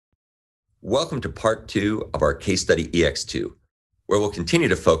Welcome to part 2 of our case study ex2, where we'll continue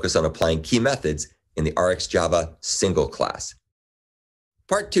to focus on applying key methods in the RxJava single class.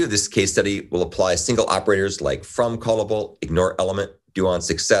 Part 2 of this case study will apply single operators like from callable, ignore element, do on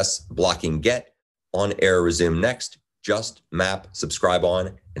success, blocking get, on error resume next, just, map, subscribe on,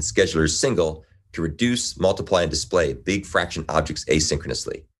 and scheduler single to reduce, multiply, and display big fraction objects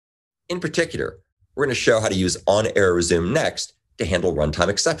asynchronously. In particular, we're going to show how to use on error resume next to handle runtime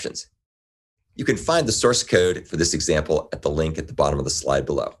exceptions. You can find the source code for this example at the link at the bottom of the slide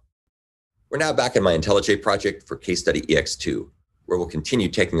below. We're now back in my IntelliJ project for case study ex2, where we'll continue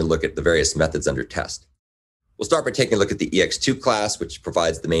taking a look at the various methods under test. We'll start by taking a look at the ex2 class, which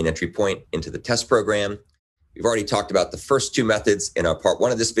provides the main entry point into the test program. We've already talked about the first two methods in our part 1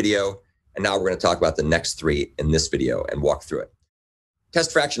 of this video, and now we're going to talk about the next 3 in this video and walk through it.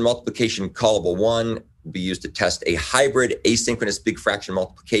 Test fraction multiplication callable 1 will be used to test a hybrid asynchronous big fraction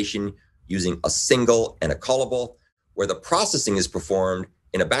multiplication using a single and a callable, where the processing is performed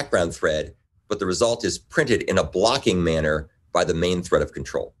in a background thread, but the result is printed in a blocking manner by the main thread of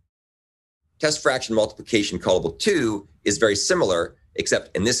control. Test fraction multiplication callable 2 is very similar,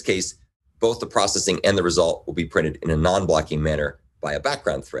 except in this case, both the processing and the result will be printed in a non-blocking manner by a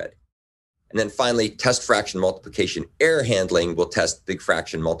background thread. And then finally, test fraction multiplication error handling will test big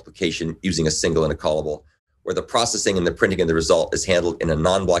fraction multiplication using a single and a callable, where the processing and the printing of the result is handled in a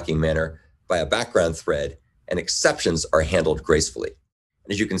non-blocking manner by a background thread, and exceptions are handled gracefully.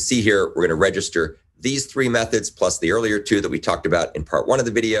 And as you can see here, we're going to register these 3 methods plus the earlier 2 that we talked about in part 1 of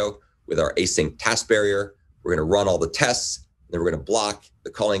the video with our async task barrier. We're going to run all the tests, then we're going to block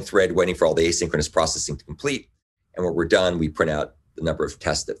the calling thread waiting for all the asynchronous processing to complete. And when we're done, we print out the number of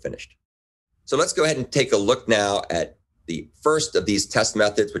tests that finished. So let's go ahead and take a look now at the first of these test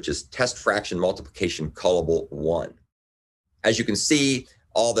methods, which is test fraction multiplication callable 1. As you can see,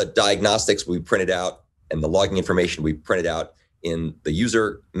 all the diagnostics we printed out and the logging information we printed out in the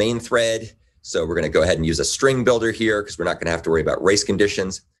user main thread. So we're going to go ahead and use a string builder here because we're not going to have to worry about race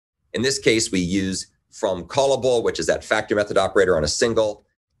conditions. In this case, we use from callable, which is that factor method operator on a single,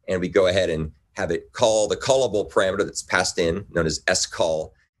 and we go ahead and have it call the callable parameter that's passed in, known as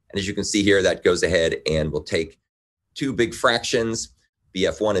scall. And as you can see here, that goes ahead and will take 2 big fractions,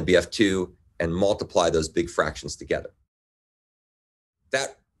 BF1 and BF2, and multiply those big fractions together.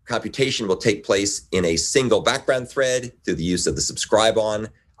 That computation will take place in a single background thread through the use of the subscribe on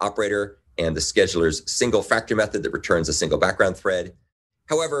operator and the scheduler's single factor method that returns a single background thread.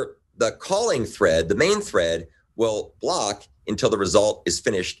 However, the calling thread, the main thread, will block until the result is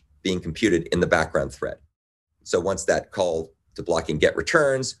finished being computed in the background thread. So once that call to blocking get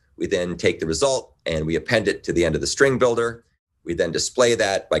returns, we then take the result and we append it to the end of the string builder. We then display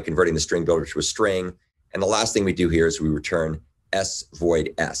that by converting the string builder to a string. And the last thing we do here is we return S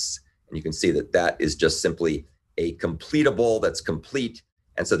void S. And you can see that that is just simply a completable that's complete.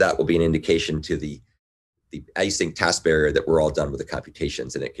 And so that will be an indication to the async task barrier that we're all done with the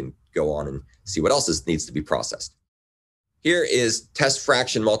computations, and it can go on and see what else needs to be processed. Here is test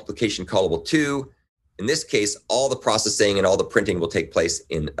fraction multiplication callable 2. In this case, all the processing and all the printing will take place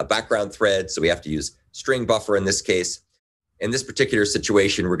in a background thread. So we have to use string buffer in this case. In this particular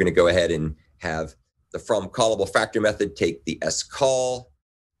situation, we're going to go ahead and have the from callable factor method take the scall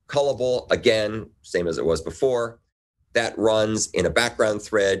callable, again, same as it was before. That runs in a background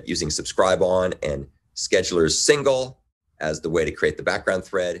thread using subscribe on and scheduler's single as the way to create the background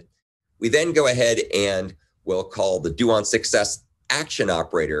thread. We then go ahead and we'll call the do on success action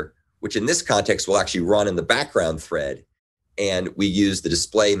operator, which in this context will actually run in the background thread. And we use the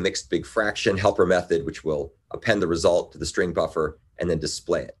display mixed big fraction helper method, which will append the result to the string buffer and then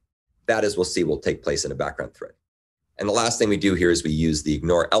display it. That, as we'll see, will take place in a background thread. And the last thing we do here is we use the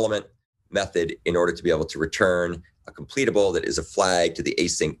ignore element method in order to be able to return a completable that is a flag to the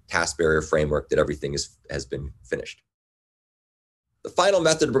async task barrier framework that everything has been finished. The final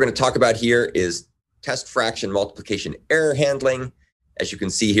method we're going to talk about here is test fraction multiplication error handling. As you can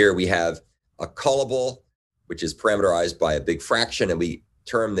see here, we have a callable, which is parameterized by a big fraction, and we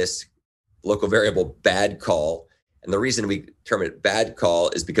term this local variable bad call. And the reason we term it bad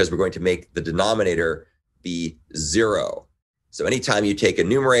call is because we're going to make the denominator be 0. So anytime you take a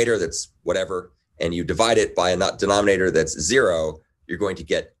numerator that's whatever, and you divide it by a denominator that's 0, you're going to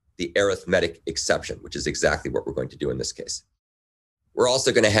get the arithmetic exception, which is exactly what we're going to do in this case. We're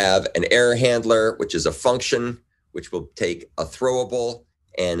also going to have an error handler, which is a function, which will take a throwable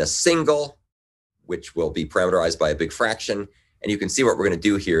and a single, which will be parameterized by a big fraction. And you can see what we're going to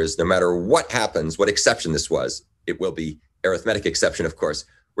do here is no matter what happens, what exception this was, it will be arithmetic exception, of course.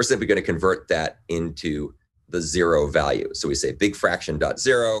 We're simply going to convert that into the 0 value. So we say big fraction dot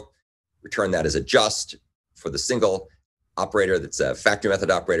 0, return that as a just for the single operator that's a factory method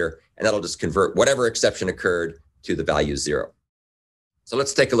operator, and that'll just convert whatever exception occurred to the value 0. So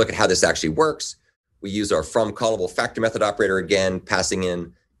let's take a look at how this actually works. We use our from callable factory method operator again, passing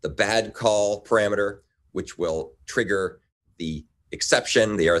in the bad call parameter, which will trigger the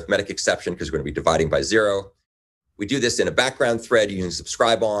exception, the arithmetic exception, because we're going to be dividing by 0. We do this in a background thread using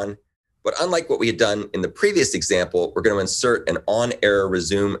subscribe on. But unlike what we had done in the previous example, we're going to insert an on error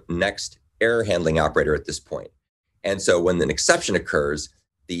resume next error handling operator at this point. And so when an exception occurs,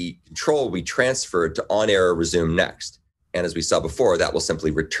 the control will be transferred to on error resume next. And as we saw before, that will simply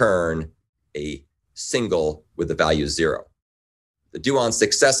return a single with the value 0. The do on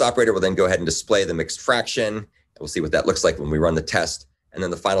success operator will then go ahead and display the mixed fraction. And we'll see what that looks like when we run the test. And then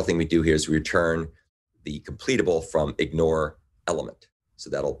the final thing we do here is we return the completable from ignore element. So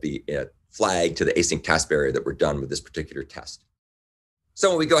that'll be a flag to the async task barrier that we're done with this particular test. So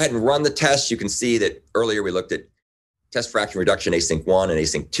when we go ahead and run the test, you can see that earlier we looked at test fraction reduction async 1 and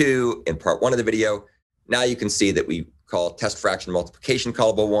async 2 in part 1 of the video. Now you can see that we call test fraction multiplication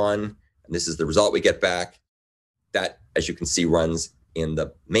callable 1, and this is the result we get back. That, as you can see, runs in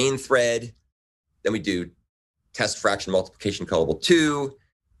the main thread. Then we do test fraction multiplication callable 2.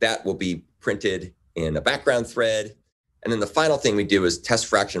 That will be printed in a background thread. And then the final thing we do is test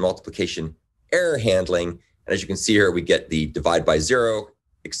fraction multiplication error handling. And as you can see here, we get the divide by 0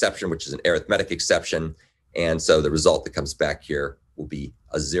 exception, which is an arithmetic exception. And so the result that comes back here will be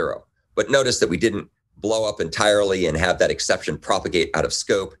a 0. But notice that we didn't blow up entirely and have that exception propagate out of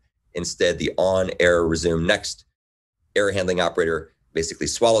scope. Instead, the on error resume next error handling operator basically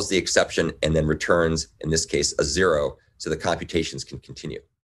swallows the exception and then returns, in this case, a 0, so the computations can continue.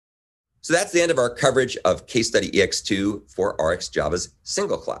 So that's the end of our coverage of case study ex2 for RxJava's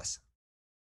single class.